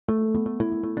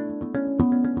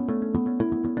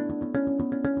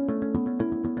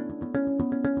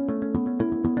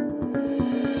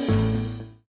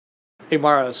Hey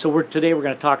Mara, so today we're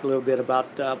going to talk a little bit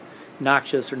about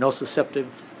noxious or nociceptive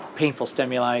painful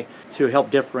stimuli to help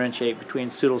differentiate between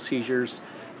pseudo seizures,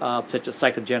 such as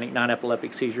psychogenic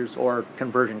non-epileptic seizures or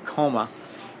conversion coma.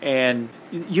 And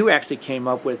you actually came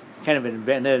up with, kind of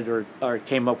invented or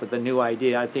came up with a new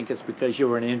idea. I think it's because you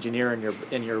were an engineer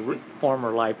in your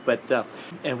former life, but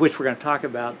and which we're going to talk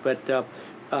about. But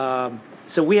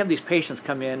so we have these patients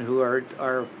come in who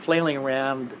are flailing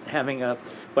around, having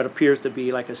what appears to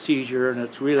be like a seizure, and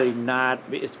it's really not.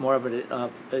 It's more of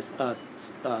a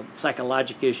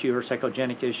psychologic issue or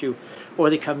psychogenic issue, or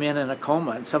they come in a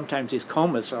coma, and sometimes these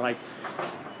comas are like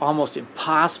almost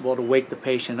impossible to wake the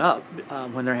patient up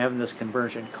when they're having this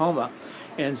conversion coma.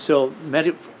 And so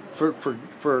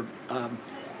for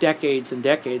decades and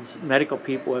decades, medical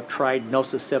people have tried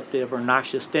nociceptive or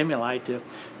noxious stimuli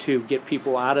to get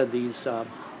people out of these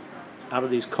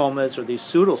comas or these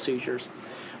pseudo seizures.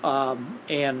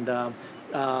 And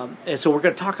so we're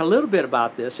going to talk a little bit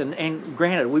about this. And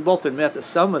granted, we both admit that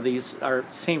some of these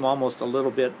seem almost a little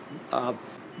bit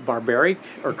barbaric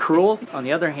or cruel. On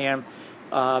the other hand,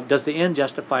 does the end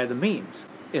justify the means?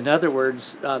 In other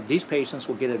words, these patients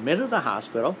will get admitted to the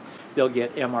hospital. They'll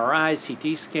get MRIs,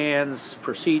 CT scans,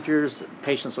 procedures.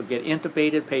 Patients will get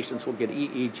intubated. Patients will get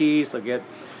EEGs.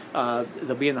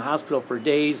 They'll be in the hospital for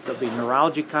days. There'll be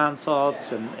neurologic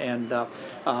consults, and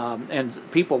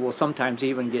people will sometimes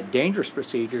even get dangerous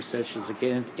procedures, such as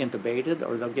get intubated,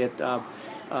 or they'll get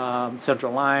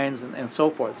central lines and so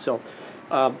forth. So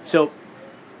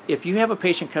if you have a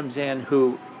patient comes in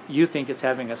who you think is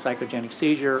having a psychogenic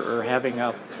seizure or having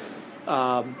a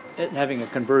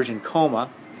conversion coma,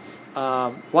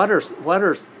 what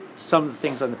are some of the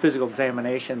things on the physical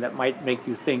examination that might make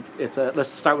you think it's a? Let's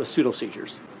start with pseudo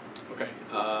seizures. Okay.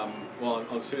 Well,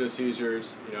 on pseudo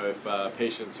seizures, if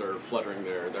patients are fluttering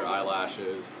their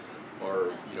eyelashes,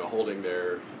 or holding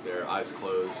their eyes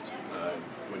closed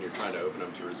when you're trying to open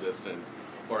them to resistance,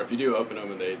 or if you do open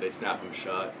them and they snap them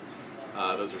shut,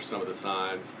 those are some of the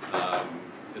signs.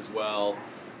 As well,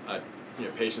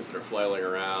 patients that are flailing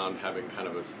around, having kind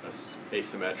of a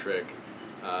asymmetric,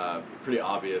 pretty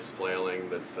obvious flailing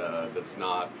that's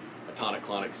not a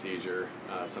tonic-clonic seizure.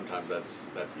 Sometimes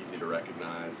that's easy to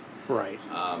recognize. Right.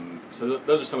 So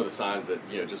those are some of the signs that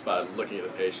just by looking at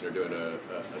the patient or doing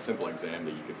a simple exam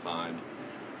that you could find.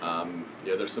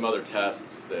 There's some other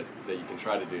tests that you can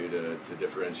try to do to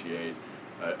differentiate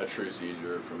a true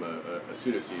seizure from a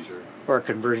pseudo seizure, or a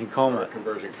conversion coma. Or a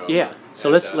conversion coma. Yeah. So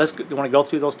let's you want to go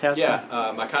through those tests? Yeah.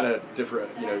 I kind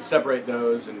of separate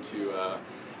those into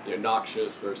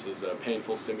noxious versus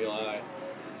painful stimuli.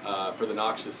 For the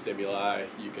noxious stimuli,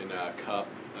 you can cup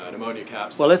an ammonia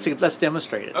capsule. Well, let's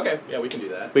demonstrate it. Okay. Yeah, we can do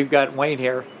that. We've got Wayne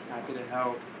here. Happy to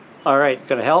help. All right,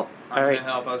 gonna help. I'm gonna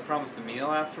help. I was promised a meal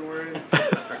afterwards.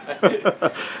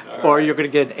 Or you're gonna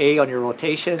get an A on your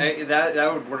rotation. Hey,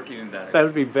 that would work even better. That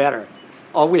would be better.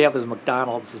 All we have is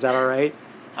McDonald's. Is that all right?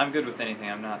 I'm good with anything.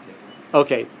 I'm not picky.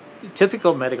 Okay,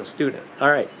 typical medical student.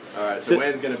 All right. All right. So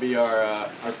Wayne's gonna be our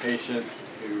patient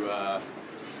who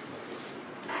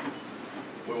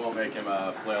we won't make him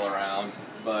flail around,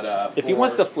 but if he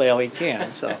wants to flail, he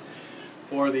can. So.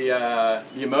 For the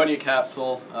ammonia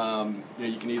capsule,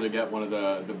 you can either get one of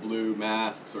the blue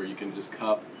masks, or you can just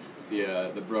cup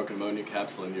the broken ammonia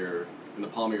capsule in the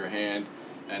palm of your hand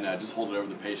and just hold it over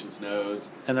the patient's nose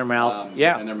and their mouth.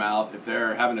 Yeah. And their mouth. If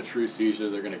they're having a true seizure,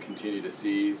 they're going to continue to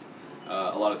seize.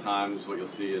 A lot of times, what you'll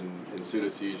see in pseudo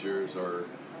seizures or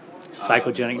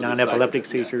psychogenic non-epileptic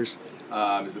seizures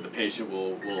is that the patient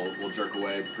will jerk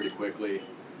away pretty quickly.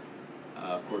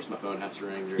 Of course, my phone has to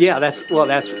ring. Yeah,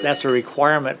 that's a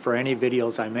requirement for any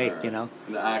videos I make. Right. And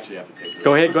I actually have to take this.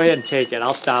 Go ahead and take it.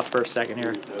 I'll stop for a second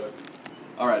here.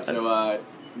 All right. So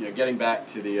getting back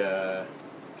to the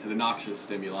noxious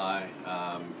stimuli,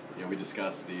 we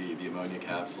discussed the ammonia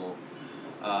capsule.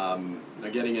 Now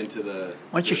getting into the.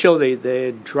 Why don't you show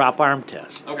the drop arm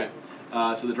test? Okay.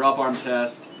 So the drop arm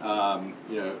test,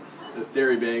 the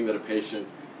theory being that a patient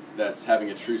that's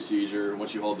having a true seizure,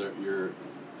 once you hold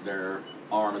their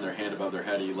arm and their hand above their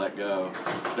head and you let go,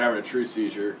 if they're having a true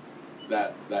seizure,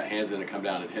 that hand's going to come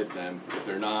down and hit them. If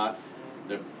they're not,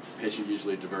 the patient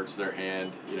usually diverts their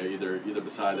hand, either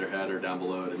beside their head or down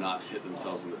below to not hit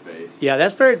themselves in the face. Yeah,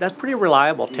 that's pretty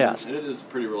reliable test. And it is a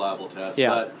pretty reliable test.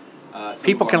 Yeah. But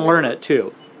people can learn it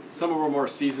too. Some of our more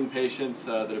seasoned patients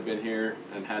that have been here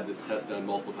and had this test done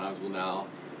multiple times will now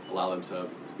allow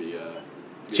themselves to be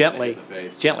gently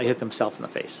hit themselves in the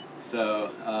face.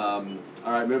 So,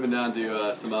 all right, moving down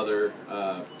to some other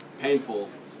painful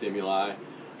stimuli.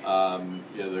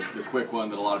 The quick one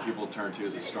that a lot of people turn to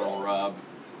is a sternal rub.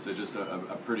 So just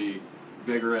a pretty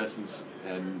vigorous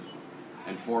and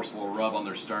and forceful rub on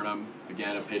their sternum.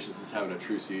 Again, a patient that's having a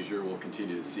true seizure will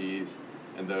continue to seize,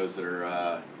 and those that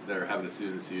are having a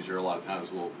pseudo seizure a lot of times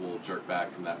will jerk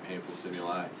back from that painful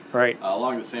stimuli. Right.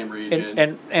 Along the same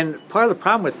region. And part of the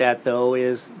problem with that, though,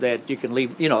 is that you can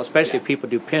leave, especially if people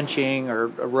do pinching or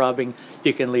rubbing,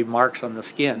 you can leave marks on the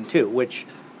skin too, which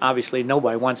obviously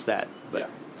nobody wants that. But,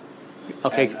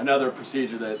 okay. And another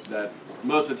procedure that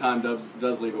most of the time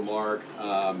does leave a mark.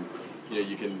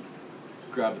 You can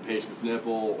grab the patient's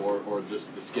nipple or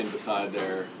just the skin beside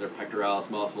their pectoralis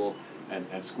muscle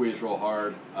and squeeze real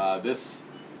hard. This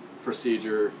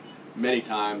procedure, many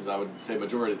times, I would say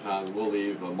majority of the times, will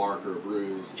leave a mark or a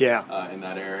bruise in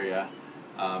that area.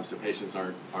 So patients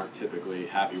aren't typically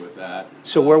happy with that.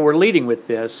 So where we're leading with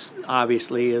this,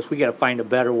 obviously, is we got to find a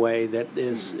better way that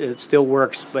is it still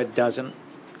works but doesn't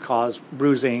cause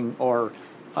bruising or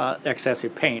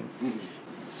excessive pain.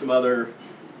 Some other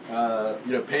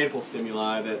painful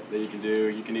stimuli that you can do.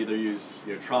 You can either use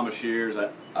trauma shears.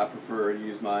 I prefer to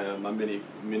use my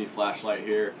mini flashlight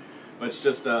here, but it's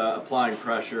just applying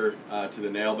pressure to the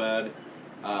nail bed.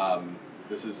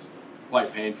 This is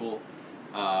quite painful,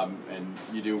 and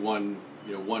you do one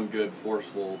good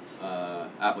forceful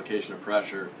application of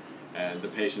pressure, and the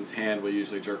patient's hand will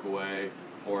usually jerk away,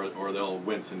 or they'll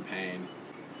wince in pain.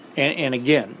 And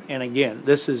again,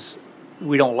 this is,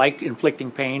 we don't like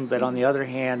inflicting pain, but on the other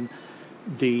hand,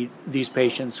 these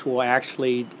patients will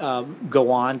actually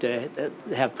go on to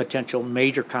have potential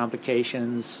major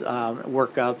complications,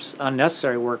 workups,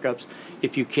 unnecessary workups,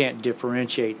 if you can't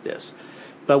differentiate this.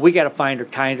 But we got to find a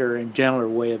kinder and gentler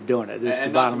way of doing it. This is the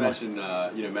bottom line.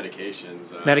 Not to mention, medications.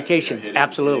 Medications,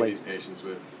 absolutely. Hitting these patients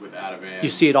with Ativan. You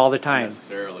see it all the time.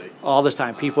 Necessarily. All the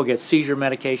time. People get seizure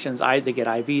medications. They get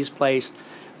IVs placed,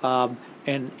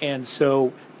 and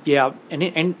so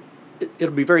and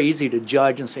it'll be very easy to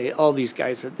judge and say, oh, these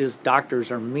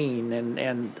doctors are mean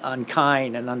and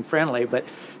unkind and unfriendly.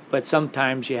 But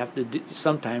sometimes you have to.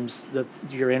 Sometimes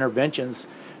your interventions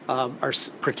are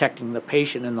protecting the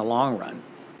patient in the long run.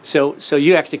 So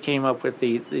you actually came up with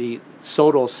the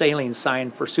Soto Saline Sign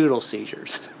for pseudo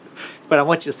seizures. But I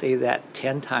want you to say that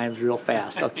 10 times real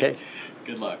fast, okay?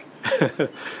 Good luck.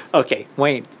 Okay,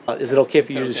 Wayne, is it okay if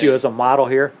you use you as a model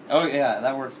here? Oh yeah,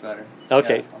 that works better.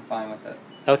 Okay. Yeah, I'm fine with it.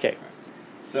 Okay.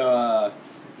 So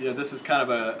this is kind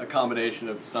of a combination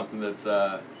of something that's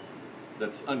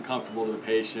uncomfortable to the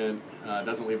patient,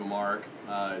 doesn't leave a mark,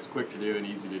 is quick to do and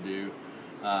easy to do.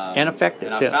 And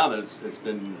effective, and too. I've found that it's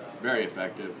been very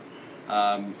effective.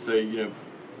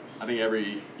 I think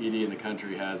every ED in the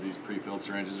country has these pre-filled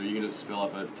syringes, or you can just fill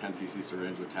up a 10 cc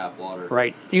syringe with tap water.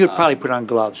 Right. You could probably put on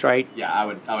gloves, right? Yeah, I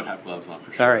would have gloves on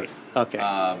for sure. All right. Okay.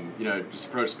 Just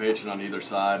approach the patient on either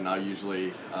side, and I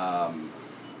usually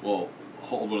will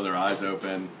hold one of their eyes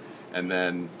open, and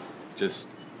then just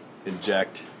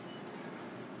inject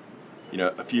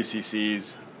a few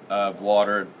cc's of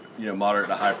water, moderate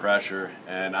to high pressure.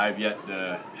 And I've yet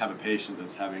to have a patient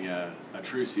that's having a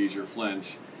true seizure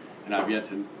flinch, and I've yet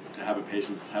to have a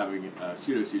patient that's having a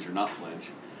pseudo seizure not flinch,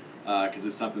 because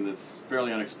it's something that's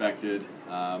fairly unexpected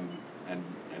and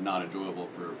not enjoyable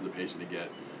for the patient to get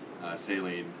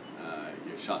saline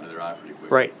shot into their eye pretty quickly.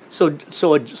 Right.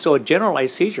 So a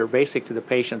generalized seizure, basically the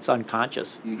patient's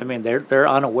unconscious. I mean, they're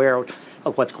unaware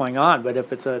of what's going on. But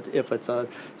if it's a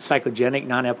psychogenic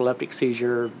non-epileptic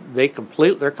seizure, they're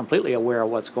completely aware of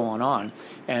what's going on,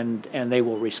 and they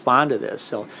will respond to this.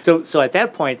 So at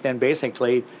that point, then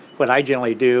basically, what I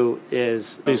generally do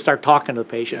is start talking to the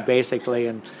patient basically,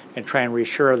 and try and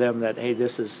reassure them that, hey,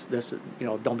 this is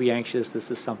don't be anxious.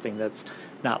 This is something that's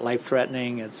not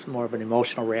life-threatening. It's more of an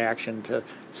emotional reaction to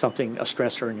something, a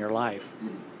stressor in your life.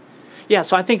 Yeah,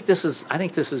 so I think this is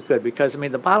good, because I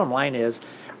mean the bottom line is,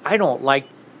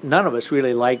 none of us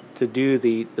really like to do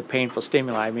the painful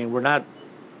stimuli. I mean, we're not,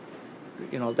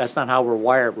 that's not how we're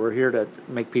wired. We're here to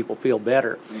make people feel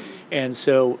better. And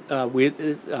so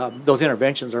those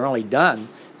interventions are only done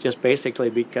just basically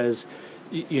because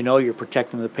you're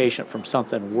protecting the patient from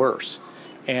something worse.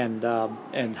 And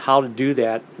how to do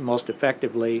that most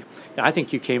effectively, I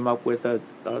think you came up with a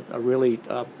really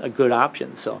good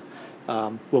option. So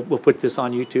we'll put this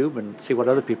on YouTube and see what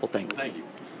other people think. Thank you.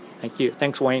 Thank you.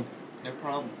 Thanks, Wayne. No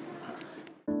problem.